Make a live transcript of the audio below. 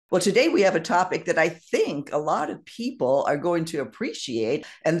Well, today we have a topic that I think a lot of people are going to appreciate,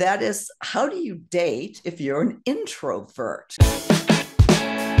 and that is how do you date if you're an introvert?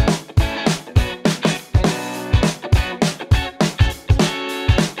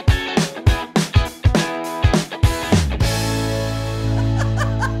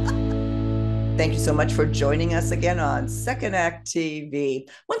 Thank you so much for joining us again on Second Act TV.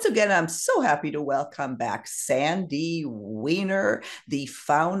 Once again, I'm so happy to welcome back Sandy Weiner, the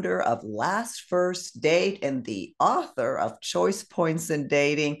founder of Last First Date and the author of Choice Points in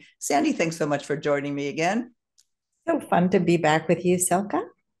Dating. Sandy, thanks so much for joining me again. So fun to be back with you, Silka.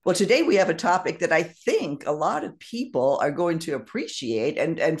 Well, today we have a topic that I think a lot of people are going to appreciate,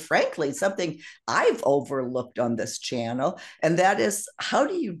 and frankly, something I've overlooked on this channel, and that is how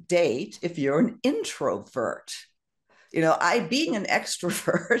do you date if you're an introvert? I being an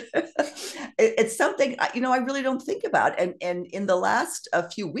extrovert, it's something I really don't think about. And in the last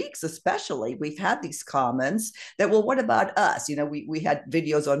few weeks, especially, we've had these comments that, well, what about us? We had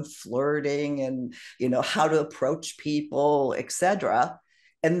videos on flirting and how to approach people, etc.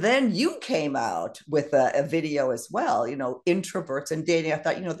 And then you came out with a video as well, introverts and dating. I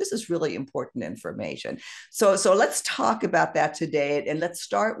thought, this is really important information. So let's talk about that today. And let's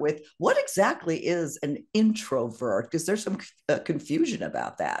start with what exactly is an introvert? Because there's some confusion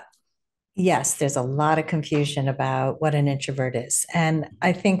about that. Yes, there's a lot of confusion about what an introvert is. And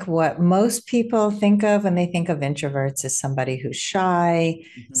I think what most people think of when they think of introverts is somebody who's shy,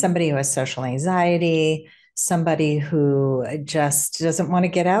 Mhm. somebody who has social anxiety, somebody who just doesn't want to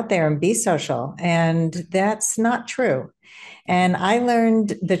get out there and be social. And that's not true. And I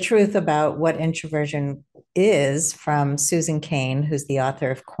learned the truth about what introversion is from Susan Cain, who's the author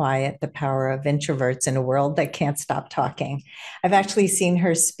of Quiet, the Power of Introverts in a World That Can't Stop Talking. I've actually seen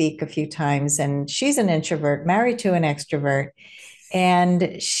her speak a few times, and she's an introvert, married to an extrovert.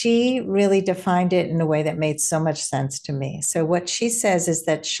 And she really defined it in a way that made so much sense to me. So, what she says is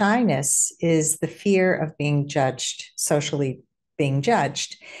that shyness is the fear of being judged, socially being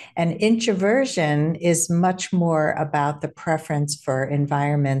judged. And introversion is much more about the preference for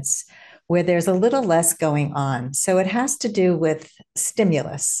environments where there's a little less going on. So, it has to do with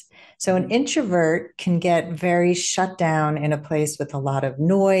stimulus. So, an Mhm. introvert can get very shut down in a place with a lot of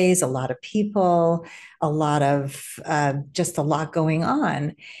noise, a lot of people, a lot of just a lot going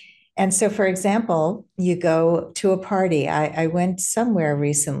on. And so, for example, you go to a party. I went somewhere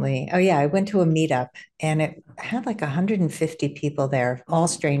recently. Oh, yeah, I went to a meetup and it had like 150 people there, all Oh.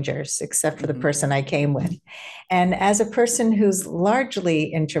 strangers, except for the Mhm. person I came with. And as a person who's largely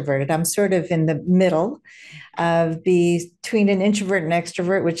introverted, I'm sort of in the middle of between an introvert and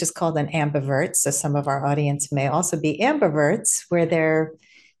extrovert, which is called an ambivert. So some of our audience may also be ambiverts, where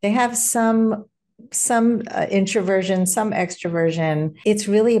they have some introversion, some extroversion. It's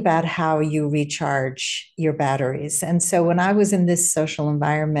really about how you recharge your batteries. And so when I was in this social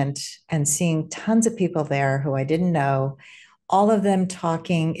environment and seeing tons of people there who I didn't know, all of them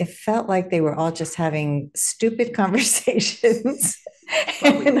talking, it felt like they were all just having stupid conversations.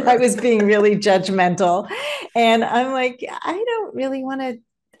 Well, we And I were. was being really judgmental. And I'm like, I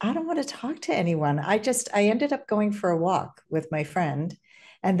don't want to talk to anyone. I ended up going for a walk with my friend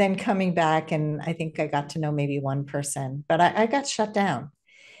and then coming back. And I think I got to know maybe one person, but I got shut down.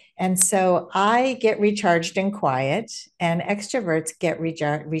 And so I get recharged in quiet, and extroverts get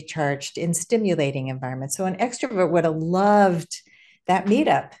recharged in stimulating environments. So an extrovert would have loved that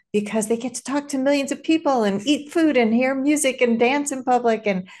meetup because they get to talk to millions of people and eat food and hear music and dance in public.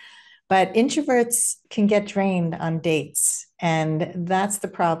 And but introverts can get drained on dates. And that's the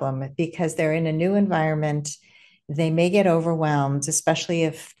problem because they're in a new environment. They may get overwhelmed, especially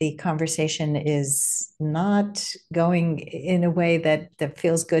if the conversation is not going in a way that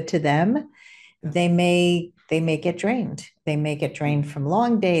feels good to them. They may get drained. They may get drained from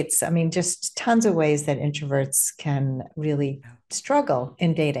long dates. I mean, just tons of ways that introverts can really struggle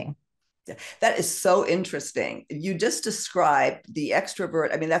in dating. That is so interesting. You just described the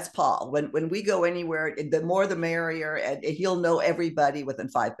extrovert. I mean, that's Paul. When we go anywhere, the more the merrier, and he'll know everybody within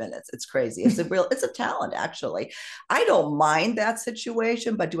 5 minutes. It's crazy. It's a talent, actually. I don't mind that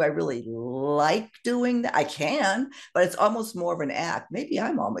situation, but do I really like doing that? I can, but it's almost more of an act. Maybe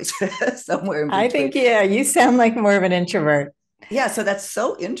I'm always somewhere in I between. think, yeah, you sound like more of an introvert. Yeah, so that's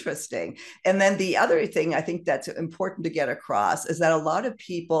so interesting. And then the other thing I think that's important to get across is that a lot of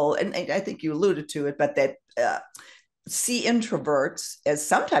people, and I think you alluded to it, but that see introverts as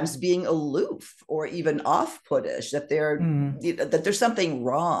sometimes being aloof or even off-puttish, Mm. that there's something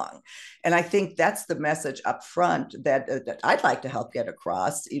wrong. And I think that's the message up front that I'd like to help get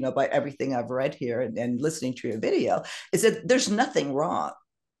across, by everything I've read here and listening to your video, is that there's nothing wrong.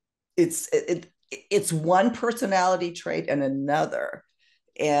 it's one personality trait and another,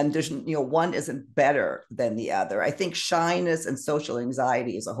 and there's one isn't better than the other. I think shyness and social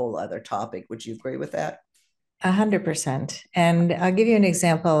anxiety is a whole other topic. Would you agree with that? 100%. And I'll give you an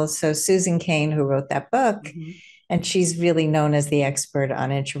example. So Susan Cain, who wrote that book, Mm-hmm. and she's really known as the expert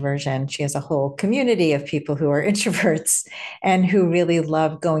on introversion. She has a whole community of people who are introverts and who really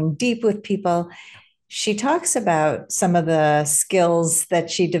love going deep with people. She talks about some of the skills that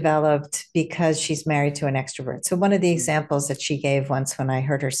she developed because she's married to an extrovert. So, one of the examples that she gave once when I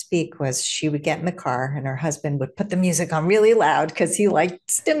heard her speak was she would get in the car and her husband would put the music on really loud because he liked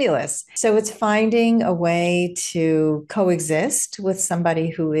stimulus. So, it's finding a way to coexist with somebody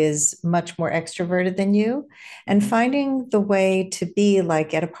who is much more extroverted than you and finding the way to be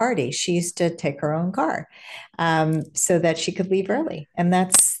like at a party. She used to take her own car so that she could leave early. And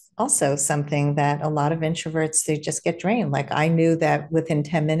that's also something that a lot of introverts, they just get drained. Like I knew that within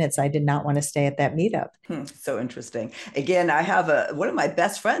 10 minutes, I did not want to stay at that meetup. So interesting. Again, I have one of my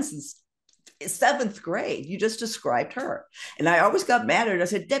best friends since seventh grade. You just described her. And I always got mad at her. I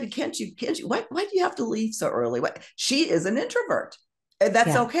said, Debbie, can't you, why do you have to leave so early? She is an introvert. And that's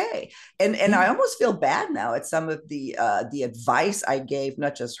Yeah. okay. And I almost feel bad now at some of the advice I gave,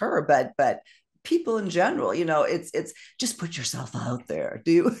 not just her, but people in general. It's just put yourself out there.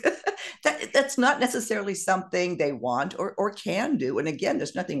 Do you that's not necessarily something they want or can do. And again,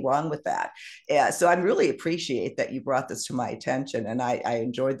 there's nothing wrong with that. Yeah, so I really appreciate that you brought this to my attention, and I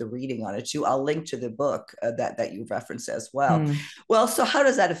enjoyed the reading on it too. I'll link to the book that you referenced as well. Mm. Well, so how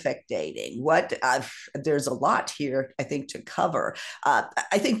does that affect dating? There's a lot here, I think, to cover.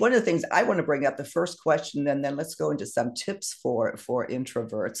 I think one of the things I want to bring up, the first question, and then let's go into some tips for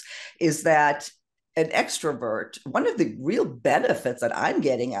introverts, is that an extrovert, one of the real benefits that I'm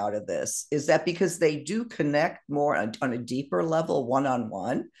getting out of this is that because they do connect more on a deeper level,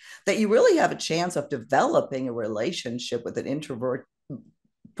 one-on-one, that you really have a chance of developing a relationship with an introvert,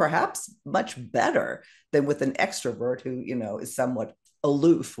 perhaps much better than with an extrovert who, is somewhat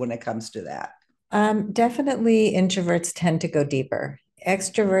aloof when it comes to that. Definitely introverts tend to go deeper.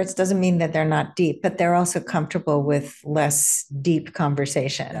 Extroverts doesn't mean that they're not deep, but they're also comfortable with less deep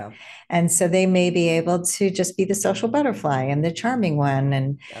conversation. Yeah. And so they may be able to just be the social butterfly and the charming one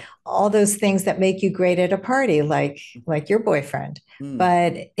and Yeah. all those things that make you great at a party, like your boyfriend. Mm.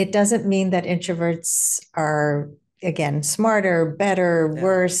 But it doesn't mean that introverts are again smarter, better, Yeah.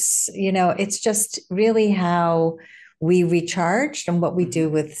 worse. It's just really how we recharge and what we do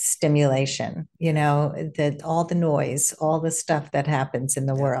with stimulation, all the noise, all the stuff that happens in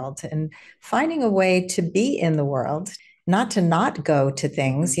the Yeah. world, and finding a way to be in the world, not to not go to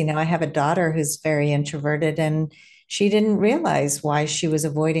things. I have a daughter who's very introverted, and she didn't realize why she was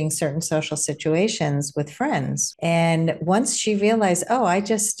avoiding certain social situations with friends. And once she realized, oh, I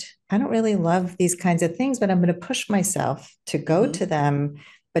don't really love these kinds of things, but I'm going to push myself to go to them,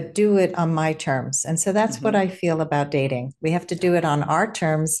 but do it on my terms. And so that's what I feel about dating. We have to do it on our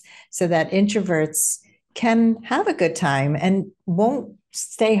terms so that introverts can have a good time and won't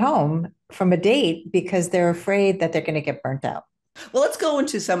stay home from a date because they're afraid that they're going to get burnt out. Well, let's go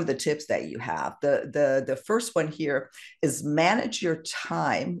into some of the tips that you have. The first one here is manage your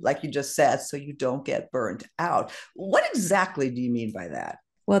time, like you just said, so you don't get burnt out. What exactly do you mean by that?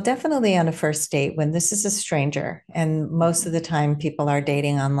 Well, definitely on a first date when this is a stranger, and most of the time people are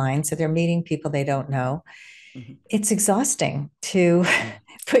dating online, so they're meeting people they don't know. Mm-hmm. It's exhausting to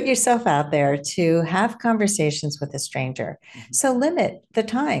put yourself out there to have conversations with a stranger. Mm-hmm. So limit the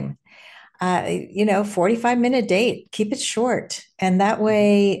time. 45-minute date, keep it short. And that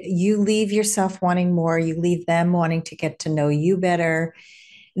way you leave yourself wanting more, you leave them wanting to get to know you better.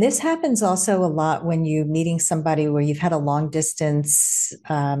 This happens also a lot when you're meeting somebody where you've had a long distance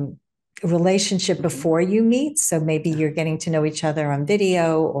relationship before you meet. So maybe you're getting to know each other on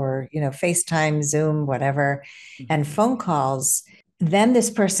video or, FaceTime, Zoom, whatever, and phone calls. Then this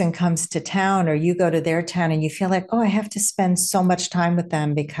person comes to town or you go to their town and you feel like, oh, I have to spend so much time with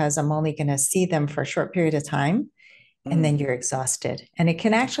them because I'm only going to see them for a short period of time. And then you're exhausted. And it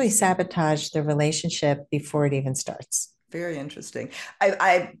can actually sabotage the relationship before it even starts. Very interesting.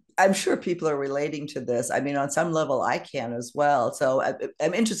 I'm sure people are relating to this. I mean, on some level, I can as well. So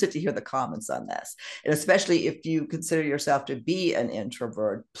I'm interested to hear the comments on this. And especially if you consider yourself to be an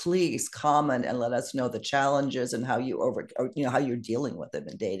introvert, please comment and let us know the challenges and how how you're dealing with them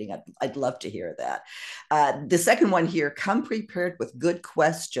in dating. I'd love to hear that. The second one here, come prepared with good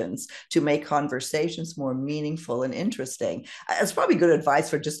questions to make conversations more meaningful and interesting. It's probably good advice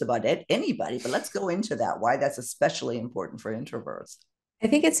for just about anybody, but let's go into that, why that's especially important for introverts. I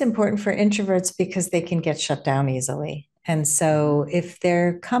think it's important for introverts because they can get shut down easily. And so if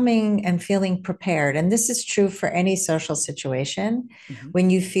they're coming and feeling prepared, and this is true for any social situation, Mm-hmm. when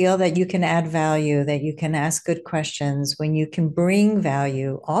you feel that you can add value, that you can ask good questions, when you can bring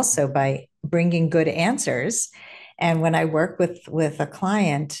value also by bringing good answers. And when I work with a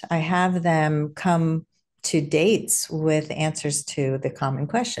client, I have them come to dates with answers to the common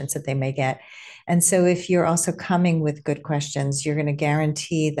questions that they may get. And so if you're also coming with good questions, you're going to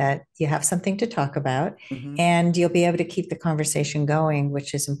guarantee that you have something to talk about Mm-hmm. and you'll be able to keep the conversation going,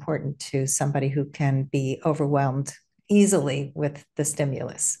 which is important to somebody who can be overwhelmed easily with the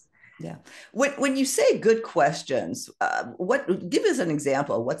stimulus. Yeah. When you say good questions, what give us an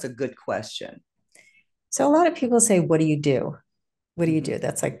example of what's a good question? So a lot of people say, what do you do? What do you Mm-hmm. do?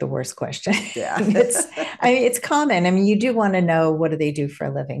 That's like the worst question. Yeah. it's, I mean, it's common. I mean, you do want to know what do they do for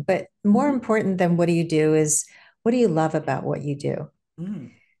a living, but more Mm-hmm. important than what do you do is what do you love about what you do? Mm-hmm.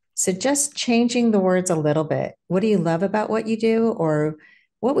 So just changing the words a little bit. What do you love about what you do? Or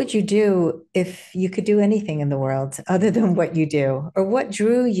what would you do if you could do anything in the world other than what you do? Or what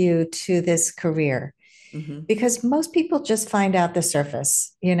drew you to this career? Mm-hmm. Because most people just find out the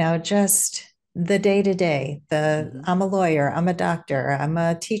surface, just the day to day, the Mm-hmm. I'm a lawyer, I'm a doctor, I'm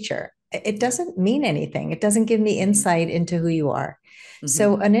a teacher. It Yeah. doesn't mean anything. It doesn't give me Mm-hmm. insight into who you are. Mm-hmm.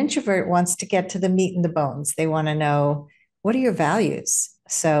 So an introvert wants to get to the meat and the bones. They want to know, what are your values?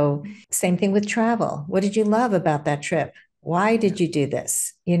 So same thing with travel. What did you love about that trip? Why Yeah. did you do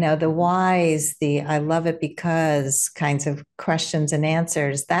this? The Mm-hmm. whys, the I love it because kinds of questions and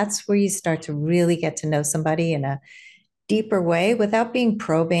answers. That's where you start to really get to know somebody in a deeper way without being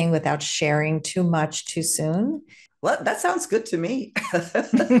probing, without sharing too much too soon. Well, that sounds good to me.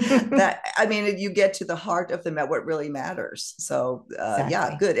 That I mean, you get to the heart of what really matters. So, yeah,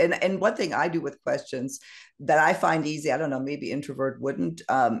 Exactly. good. And one thing I do with questions that I find easy, I don't know, maybe introvert wouldn't,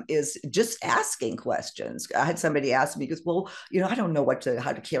 is just asking questions. I had somebody ask me, because, well, I don't know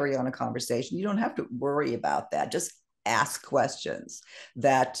how to carry on a conversation. You don't have to worry about that. Just ask questions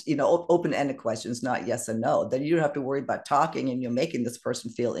that open-ended questions, not yes and no. Then you don't have to worry about talking, and you're making this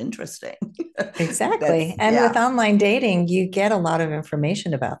person feel interesting. Exactly. That's And with yeah. online dating, you get a lot of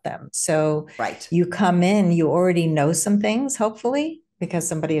information about them. So Right. you come in, you already know some things, hopefully, because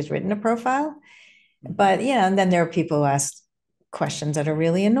somebody has written a profile. Mm-hmm. But, and then there are people who ask questions that are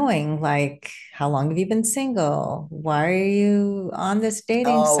really annoying, like, how long have you been single? Why are you on this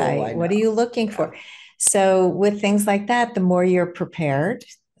dating Oh, site? I What are know. you looking Yeah. for? So, with things like that, the more you're prepared,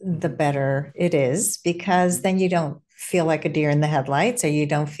 the Mm-hmm. better it is, because Mm-hmm. then you don't feel like a deer in the headlights or you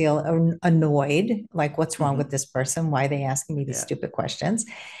don't feel annoyed, like, what's wrong Mm-hmm. with this person? Why are they asking me these Yeah. stupid questions?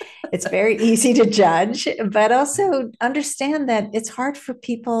 It's very easy to judge, but also understand that it's hard for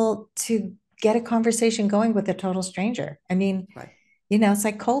people to get a conversation going with a total stranger. I mean, Right. it's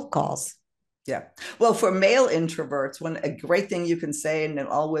like cold calls. Yeah. Well, for male introverts, a great thing you can say, and then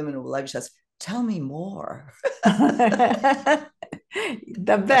all women will love you, says, tell me more.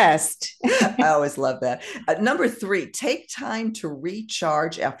 The best. I always love that. Number three, take time to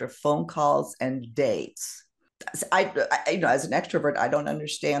recharge after phone calls and dates. As an extrovert, I don't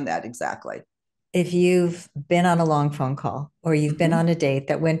understand that exactly. If you've been on a long phone call or you've been Mm-hmm. on a date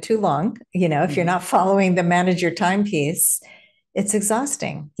that went too long, if you're Mm-hmm. not following the manage your time piece, it's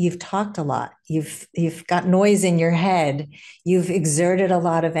exhausting. You've talked a lot. You've got noise in your head. You've exerted a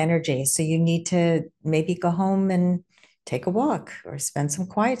lot of energy. So you need to maybe go home and take a walk or spend some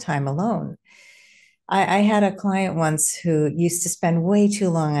quiet time alone. I had a client once who used to spend way too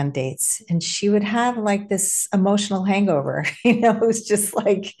long on dates, and she would have like this emotional hangover. It was just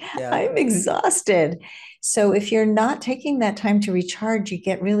like, Yeah. I'm exhausted. So if you're not taking that time to recharge, you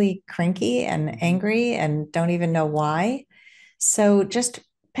get really cranky and Mm-hmm. angry and don't even know why. So just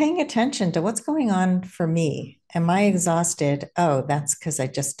paying attention to what's going on for me. Am I Mm-hmm. exhausted? Oh, that's because I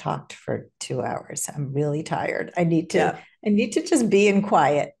just talked for 2 hours. I'm really tired. Yeah. I need to just be in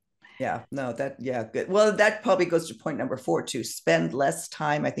quiet. Yeah, no, yeah, good. Well, that probably goes to point number four too. Spend less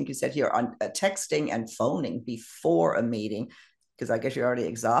time, I think you said here, on texting and phoning before a meeting, because I guess you're already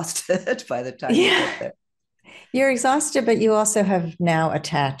exhausted by the time you Yeah, get there. you're exhausted, but you also have now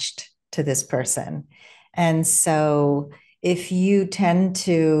attached to this person. And so if you tend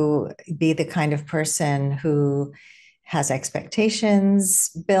to be the kind of person who has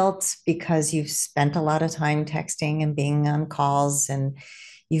expectations built because you've spent a lot of time texting and being on calls and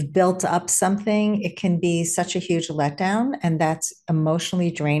you've built up something, it can be such a huge letdown. And that's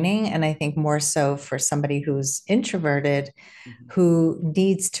emotionally draining. And I think more so for somebody who's introverted Mm-hmm. who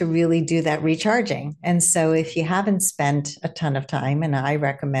needs to really do that recharging. And so if you haven't spent a ton of time, and I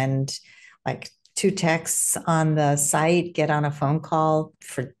recommend like two texts on the site, get on a phone call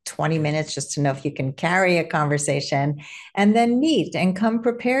for 20 minutes just to know if you can carry a conversation, and then meet and come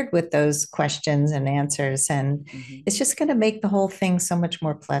prepared with those questions and answers. And it's just going to make the whole thing so much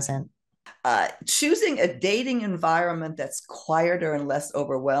more pleasant. Choosing a dating environment that's quieter and less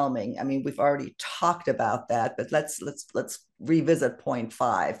overwhelming. I mean, we've already talked about that, but let's revisit point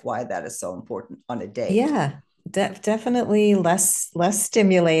five, why that is so important on a date. Yeah, definitely less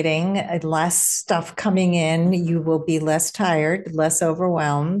stimulating, less stuff coming in. You will be less tired, less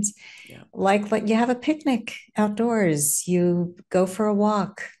overwhelmed. Yeah. Like you have a picnic outdoors, you go for a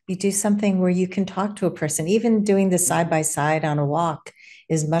walk, you do something where you can talk to a person. Even doing the side by side on a walk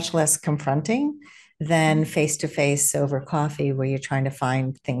is much less confronting than face to face over coffee, where you're trying to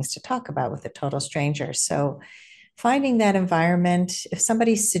find things to talk about with a total stranger. So finding that environment, if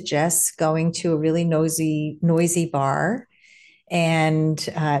somebody suggests going to a really noisy bar, and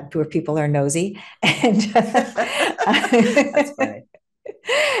where people are nosy, and That's funny.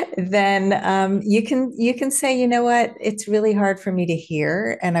 then you can say, you know what, it's really hard for me to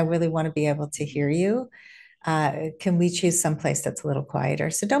hear, and I really want to be able to hear you. Can we choose someplace that's a little quieter?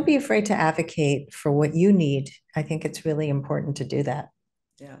 So don't be afraid to advocate for what you need. I think it's really important to do that.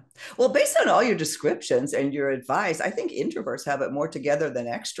 Yeah. Well, based on all your descriptions and your advice, I think introverts have it more together than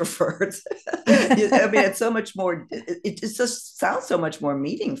extroverts. I mean, it's so much more, it just sounds so much more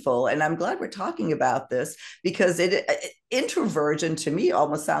meaningful. And I'm glad we're talking about this because introversion to me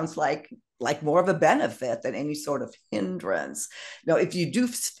almost sounds like more of a benefit than any sort of hindrance. Now, if you do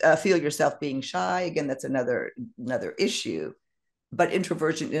feel yourself being shy, again, that's another issue. But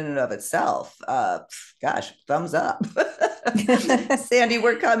introversion in and of itself, gosh, thumbs up. Sandy,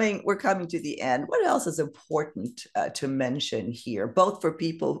 we're coming to the end. What else is important to mention here, both for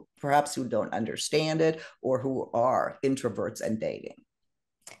people perhaps who don't understand it or who are introverts and dating?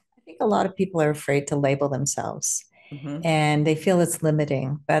 I think a lot of people are afraid to label themselves, Mm-hmm. and they feel it's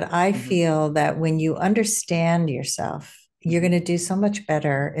limiting. But I Mm-hmm. feel that when you understand yourself, you're going Mm-hmm. to do so much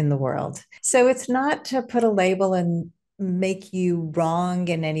better in the world. So it's not to put a label and make you wrong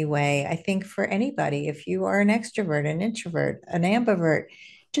in any way. I think for anybody, if you are an extrovert, an introvert, an ambivert,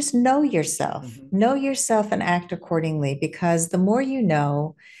 just Mm-hmm. know yourself and act accordingly, because the more you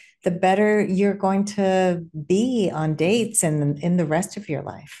know, the better you're going to be on Mm-hmm. dates and in the rest of your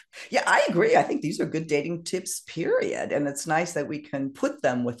life. Yeah, I agree. I think these are good dating tips, period. And it's nice that we can put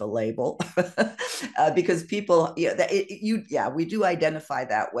them with a label because people, yeah, yeah, we do identify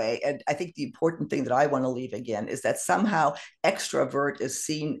that way. And I think the important thing that I want to leave again is that somehow extrovert is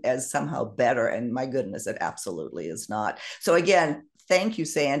seen as somehow better. And my goodness, it absolutely is not. So again, thank you,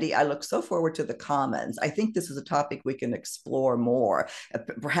 Sandy. I look so forward to the comments. I think this is a topic we can explore more,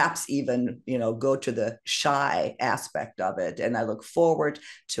 perhaps even, go to the shy aspect of it. And I look forward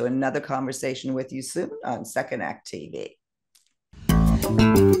to another conversation with you soon on Second Act TV.